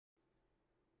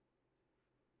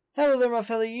Hello there my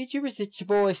fellow YouTubers, it's your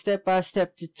boy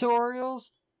Step-by-Step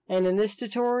Tutorials, and in this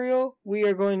tutorial we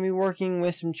are going to be working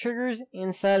with some triggers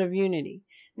inside of Unity.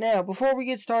 Now before we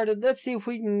get started, let's see if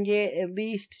we can get at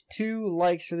least 2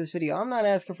 likes for this video. I'm not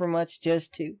asking for much,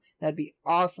 just 2. That'd be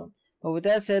awesome. But with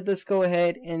that said, let's go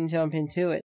ahead and jump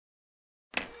into it.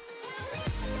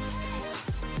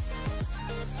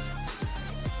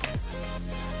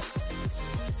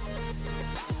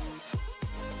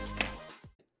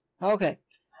 Okay.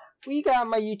 We got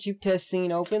my YouTube test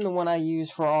scene open, the one I use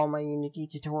for all my Unity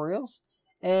tutorials.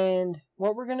 And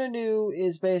what we're going to do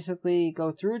is basically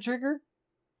go through a trigger,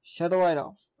 shut the light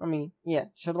off.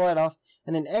 Shut the light off,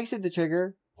 and then exit the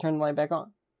trigger, turn the light back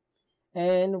on.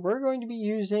 And we're going to be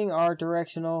using our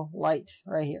directional light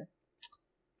right here.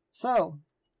 So,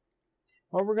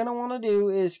 what we're going to want to do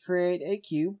is create a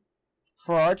cube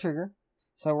for our trigger.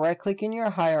 So right click in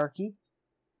your hierarchy,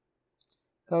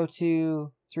 go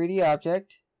to 3D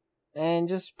object, and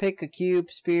just pick a cube,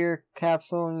 sphere,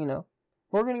 capsule,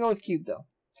 We're going to go with cube though.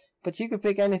 But you could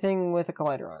pick anything with a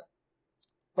collider on it.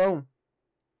 Boom.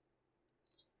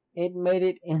 It made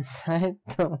it inside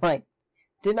the light.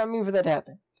 Did not mean for that to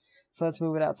happen. So let's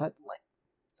move it outside the light.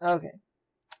 Okay.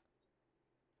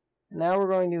 Now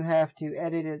we're going to have to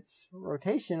edit its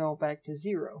rotational back to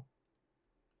 0.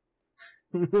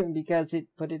 Because it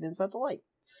put it inside the light.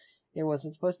 It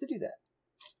wasn't supposed to do that.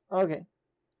 Okay.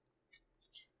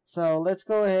 So let's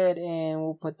go ahead and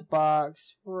we'll put the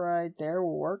box right there,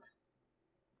 will work.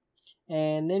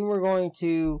 And then we're going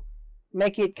to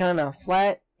make it kind of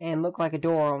flat and look like a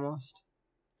door almost.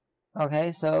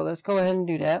 Okay, so let's go ahead and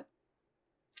do that.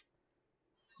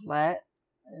 Flat,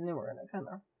 and then we're going to kind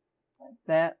of like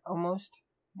that almost.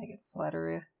 Make it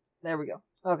flatter. There we go.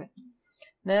 Okay.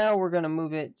 Now we're going to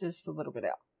move it just a little bit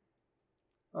out.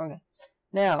 Okay.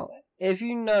 Now, if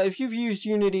you've used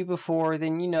Unity before,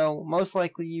 then most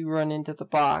likely you run into the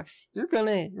box. You're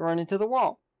gonna run into the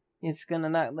wall. It's gonna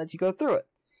not let you go through it.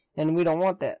 And we don't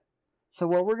want that. So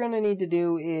what we're gonna need to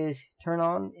do is turn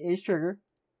on is trigger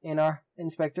in our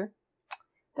inspector.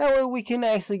 That way we can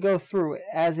actually go through it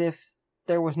as if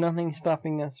there was nothing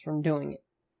stopping us from doing it.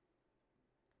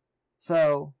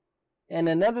 So, and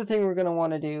another thing we're gonna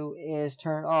want to do is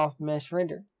turn off mesh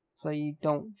render so you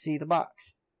don't see the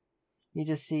box. You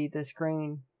just see the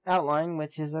screen outline,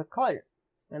 which is a collider.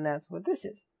 And that's what this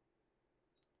is.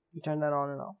 You turn that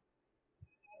on and off.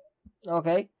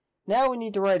 Okay. Now we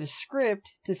need to write a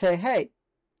script to say, hey,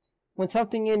 when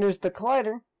something enters the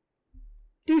collider,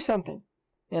 do something.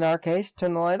 In our case,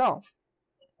 turn the light off.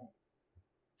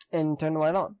 And turn the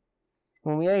light on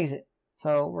when we exit.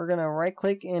 So we're going to right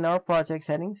click in our project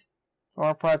settings.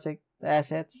 Or project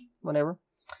assets, whatever.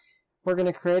 We're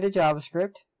going to create a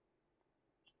JavaScript.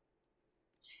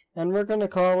 And we're going to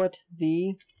call it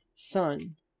the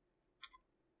sun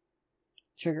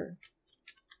trigger.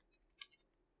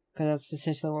 Because that's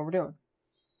essentially what we're doing.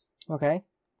 Okay.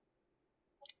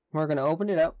 We're going to open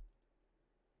it up.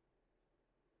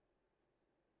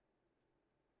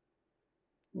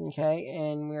 Okay,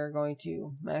 and we're going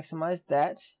to maximize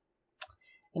that.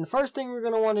 And the first thing we're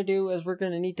going to want to do is we're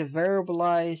going to need to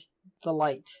variabilize the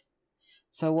light.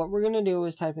 So what we're going to do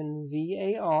is type in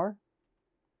VAR.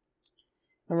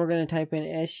 And we're going to type in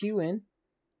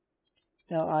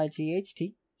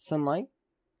SUNLIGHT, sunlight.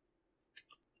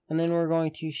 And then we're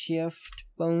going to shift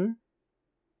boom.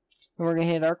 And we're going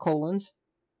to hit our colons.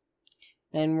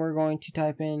 And we're going to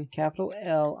type in capital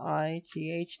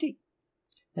LIGHT.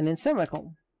 And then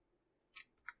semicolon.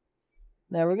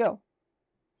 There we go.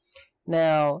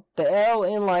 Now, the L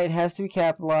in light has to be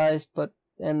capitalized, but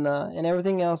and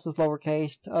everything else is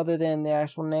lowercase, other than the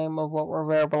actual name of what we're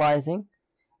variabilizing.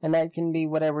 And that can be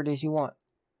whatever it is you want.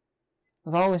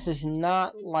 As long as it's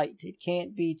not light. It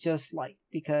can't be just light.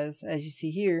 Because, as you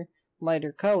see here,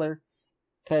 lighter color.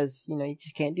 Because, you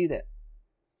just can't do that.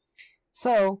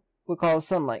 So, we'll call it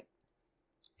sunlight.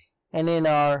 And then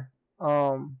our,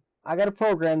 I got a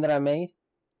program that I made.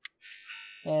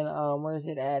 And, where is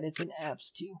it at? It's in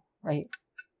apps too. Right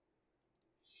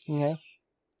here. Okay.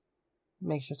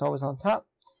 Make sure it's always on top.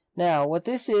 Now, what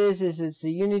this is it's a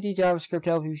Unity JavaScript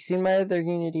help. If you've seen my other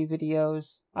Unity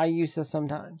videos, I use this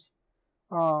sometimes.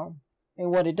 And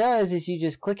what it does is you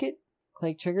just click it,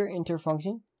 click trigger, enter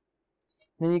function.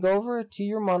 Then you go over to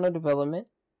your mono development,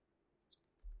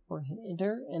 or hit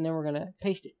enter, and then we're going to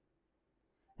paste it.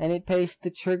 And it pastes the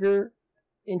trigger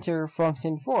enter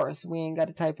function for us. We ain't got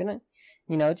to type in it.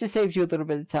 It just saves you a little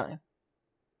bit of time.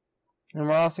 And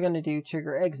we're also going to do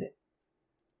trigger exit.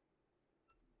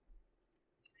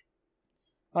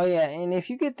 Oh yeah, and if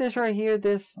you get this right here,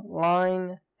 this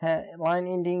line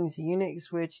endings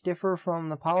Unix, which differ from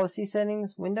the policy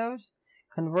settings windows,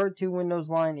 convert to Windows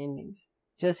line endings.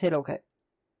 Just hit OK.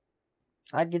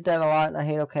 I get that a lot, and I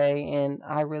hate OK, and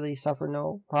I really suffer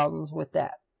no problems with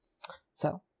that.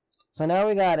 So now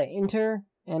we got an enter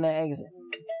and an exit.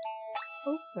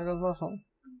 Oh, there goes my phone.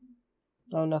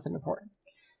 Oh, nothing important.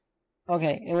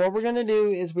 Okay, and what we're going to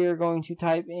do is we're going to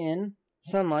type in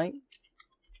sunlight,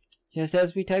 just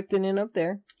as we typed it in up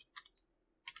there.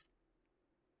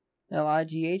 Light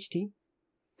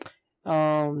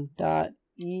dot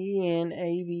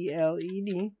enabled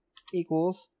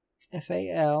equals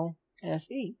false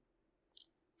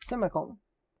semicolon.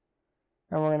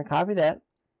 And we're going to copy that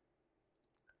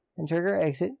and trigger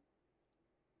exit.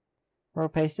 We'll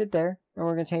paste it there, and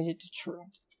we're going to change it to true.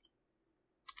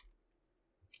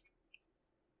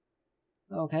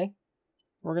 Okay,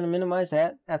 we're going to minimize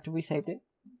that after we saved it.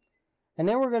 And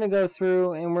then we're going to go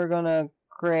through and we're going to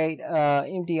create an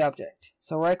empty object.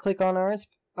 So right click on our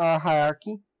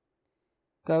hierarchy,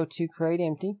 go to create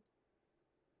empty.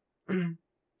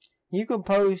 You can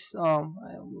post, I'll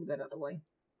move that out of the way.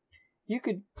 You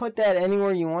could put that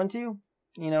anywhere you want to,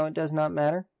 you know, it does not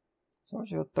matter. So I'm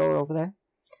just going to throw it over there.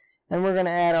 And we're going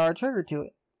to add our trigger to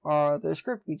it, or the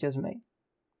script we just made.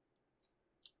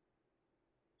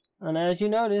 And as you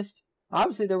noticed,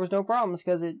 obviously there was no problems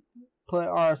because it put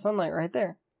our sunlight right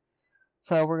there.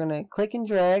 So we're going to click and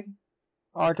drag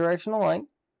our directional light.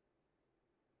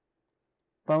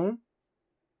 Boom.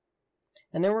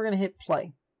 And then we're going to hit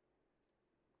play.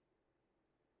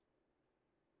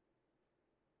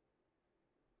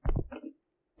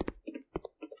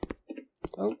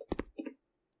 Oh.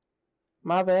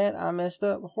 My bad. I messed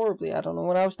up horribly. I don't know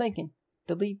what I was thinking.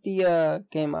 Delete the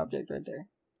game object right there.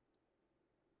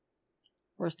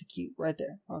 Where's the cube? Right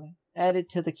there. Okay. Add it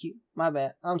to the cube. My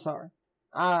bad. I'm sorry.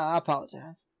 I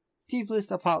apologize.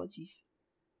 Deepest apologies.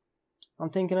 I'm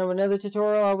thinking of another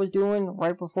tutorial I was doing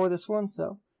right before this one,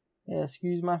 so yeah,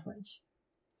 excuse my French.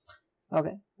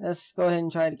 Okay, let's go ahead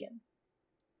and try it again.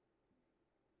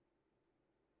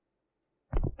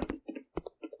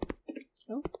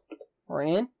 Oh, we're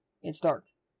in. It's dark.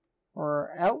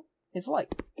 We're out. It's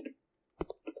light.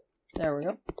 There we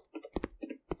go.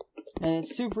 And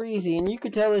it's super easy, and you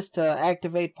could tell this to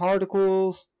activate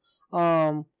particles.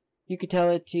 You could tell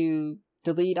it to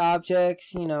delete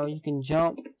objects. You know, you can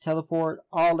jump, teleport,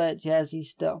 all that jazzy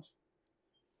stuff.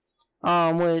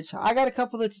 Which I got a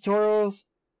couple of tutorials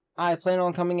I plan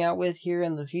on coming out with here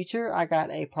in the future. I got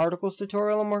a particles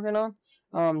tutorial I'm working on.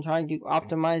 Trying to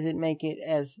optimize it, make it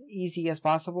as easy as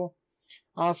possible.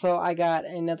 Also, I got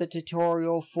another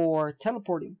tutorial for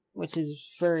teleporting, which is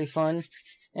very fun,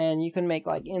 and you can make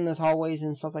like endless hallways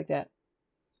and stuff like that.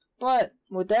 But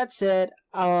with that said,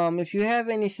 if you have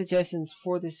any suggestions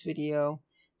for this video,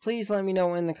 please let me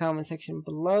know in the comment section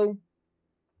below.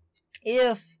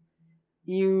 If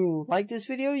you like this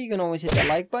video, you can always hit the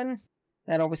like button.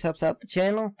 That always helps out the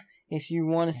channel. If you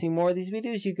want to see more of these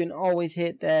videos, you can always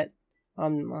hit that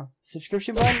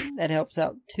subscription button. That helps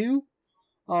out too.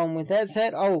 With that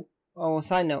said,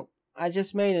 side note, I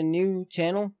just made a new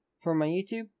channel for my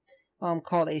YouTube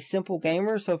called A Simple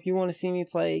Gamer. So if you want to see me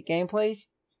play gameplays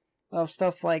of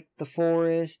stuff like The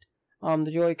Forest,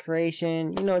 The Joy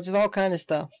Creation, you know, just all kind of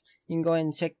stuff, you can go ahead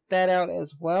and check that out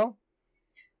as well.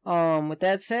 With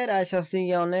that said, I shall see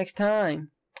y'all next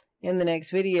time in the next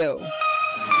video.